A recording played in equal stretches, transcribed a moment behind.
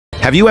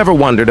Have you ever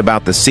wondered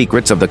about the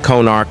secrets of the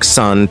Konark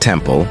Sun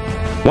Temple?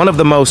 One of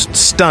the most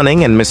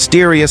stunning and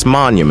mysterious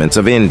monuments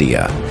of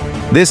India.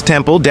 This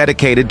temple,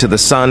 dedicated to the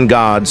sun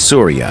god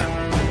Surya.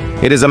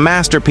 It is a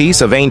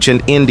masterpiece of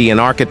ancient Indian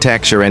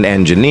architecture and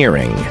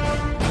engineering.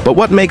 But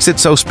what makes it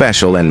so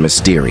special and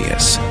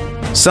mysterious?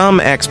 Some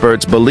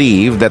experts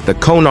believe that the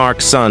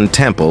Konark Sun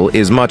Temple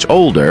is much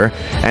older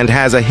and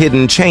has a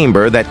hidden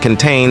chamber that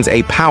contains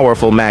a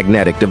powerful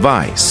magnetic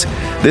device.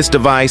 This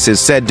device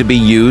is said to be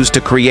used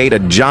to create a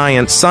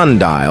giant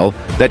sundial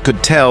that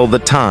could tell the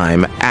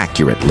time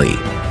accurately.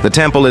 The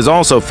temple is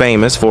also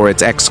famous for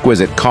its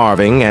exquisite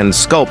carving and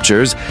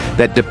sculptures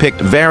that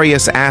depict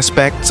various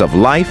aspects of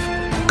life,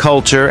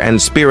 culture, and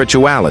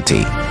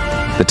spirituality.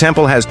 The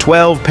temple has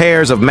 12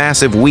 pairs of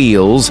massive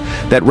wheels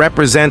that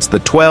represents the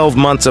 12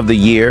 months of the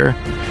year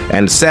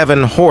and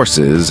 7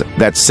 horses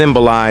that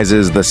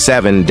symbolizes the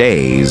 7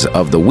 days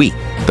of the week.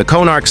 The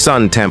Konark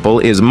Sun Temple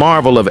is a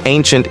marvel of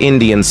ancient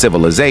Indian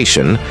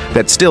civilization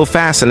that still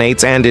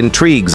fascinates and intrigues